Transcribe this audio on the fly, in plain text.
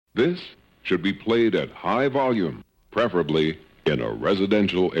This should be played at high volume, preferably in a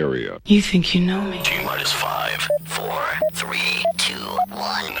residential area. You think you know me? T-minus 5, 4, 3, 2,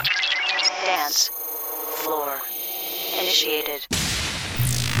 1. Dance. Floor. Initiated.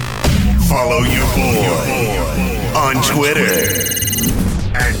 Follow your boy on Twitter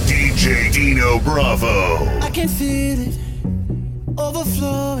at DJ Dino Bravo. I can feel it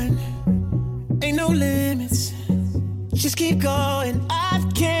overflowing. Ain't no limits. Just keep going. I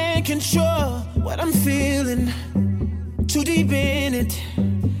can't control what I'm feeling. Too deep in it.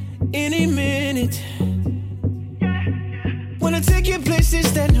 Any minute. Wanna take you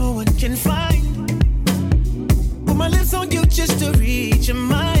places that no one can find. Put my lips on you just to reach your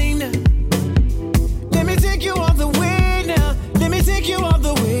mind. Let me take you all the way now. Let me take you all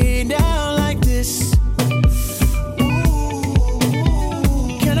the way down like this. Ooh,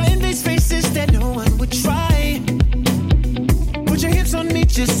 can I invade spaces that no one would try? Put your hips on me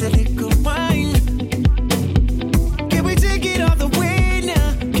just a little wine. Can we take it all the way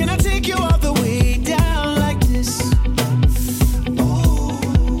now? Can I take you all the way down like this? Ooh,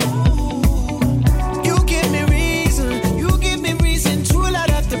 you give me reason to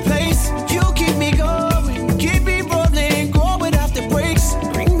light up the place. You keep me going, keep me rolling, go without the brakes.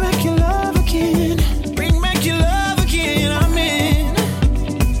 Bring back your love again, bring back your love again. I'm in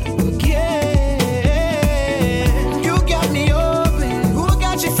again. You got me open, who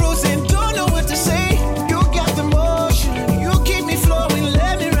got you frozen? Don't know what to say. You got the motion, you keep me flowing.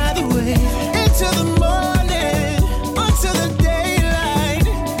 Let me ride the wave into the morning, until the daylight.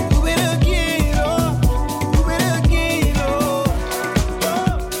 Do it again, oh, do it again, oh.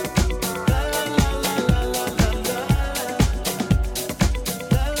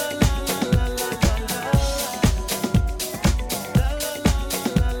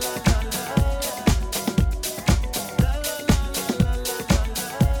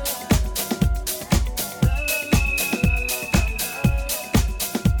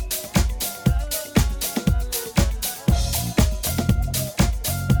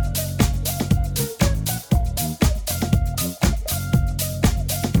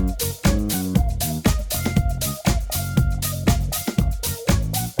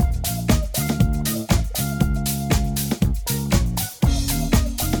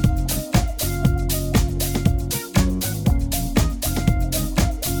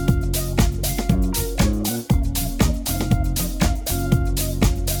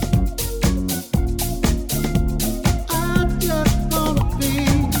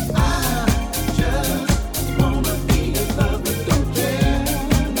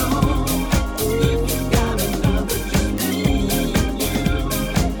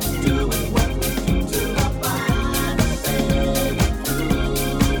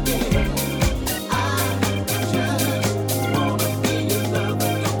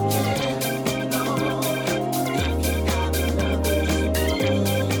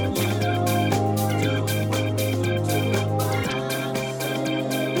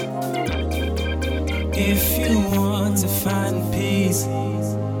 If you want to find peace,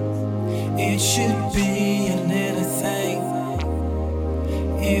 it should be an inner thing.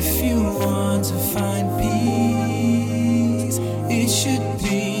 If you want to find peace, it should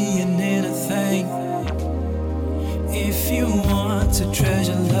be an inner thing. If you want to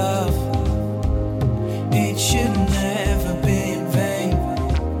treasure love, it should never be in vain.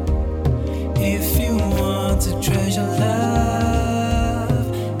 If you want to treasure love,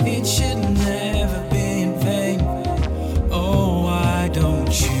 it should never be in vain. Oh, why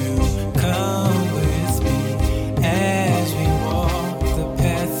don't you come with me as we walk the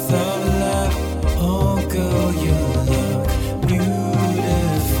path of love? Oh, girl, you look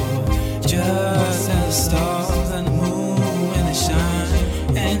beautiful, just as the stars and the moon when they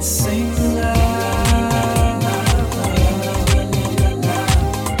shine and sing love.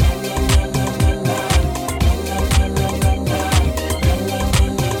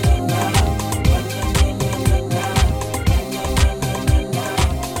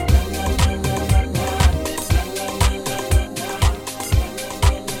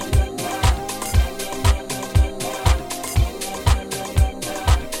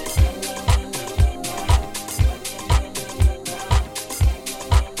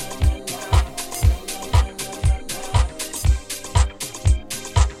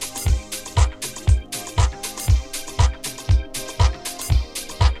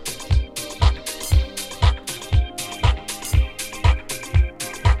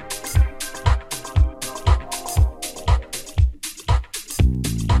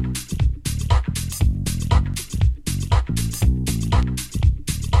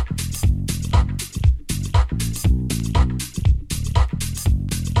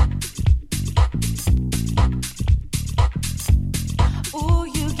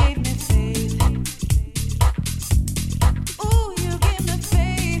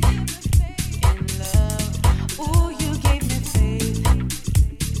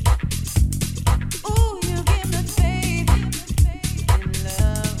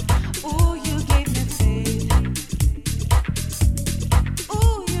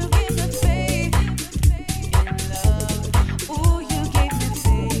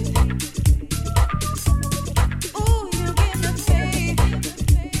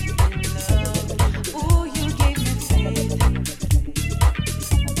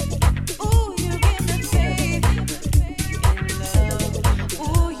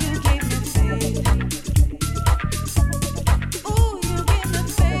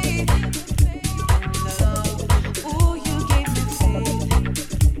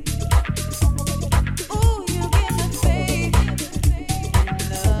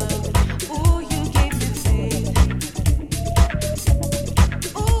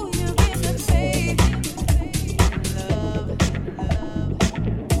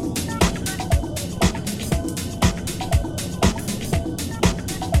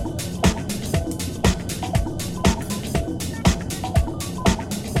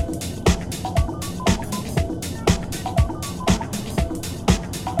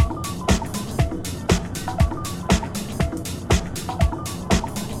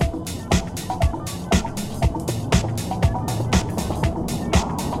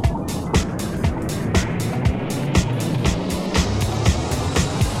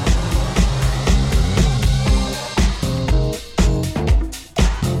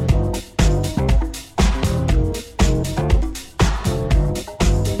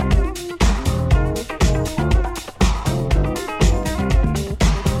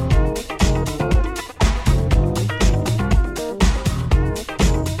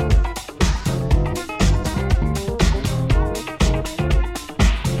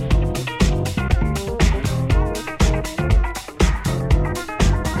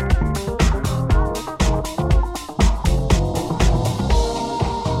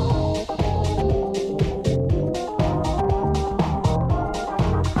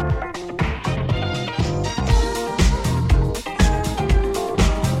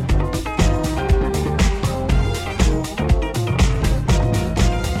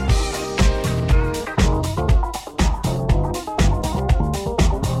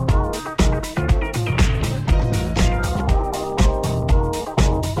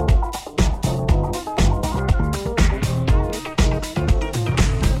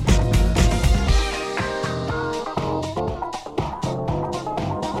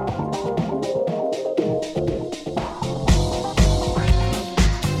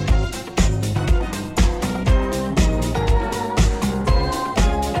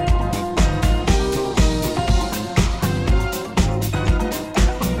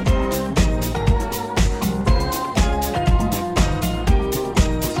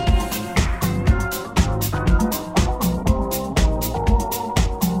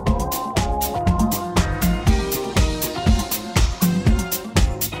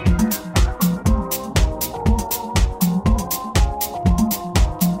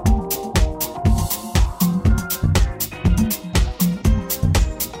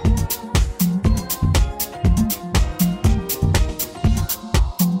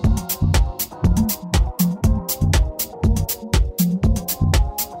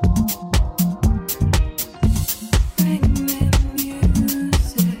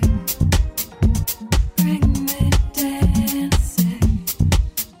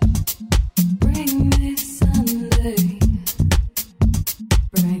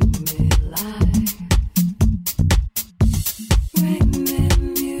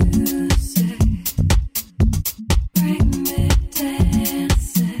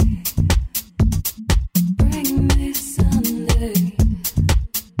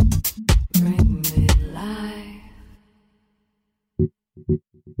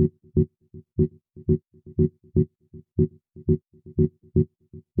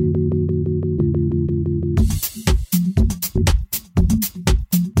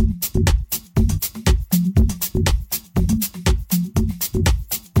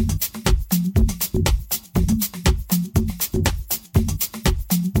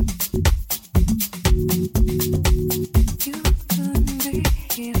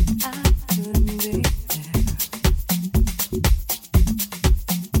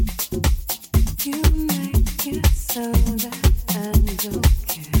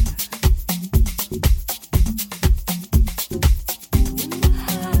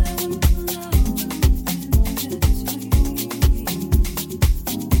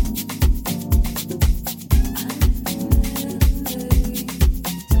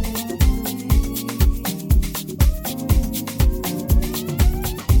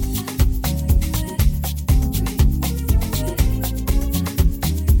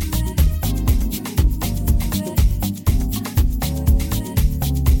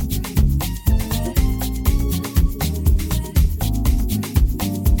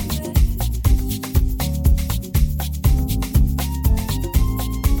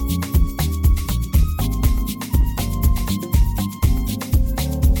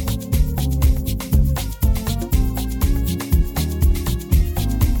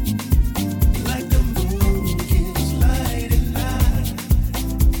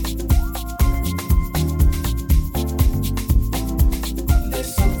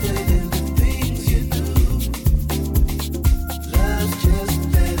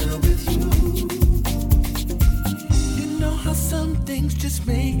 Things just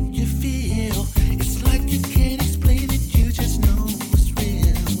make you feel it's like you can't explain.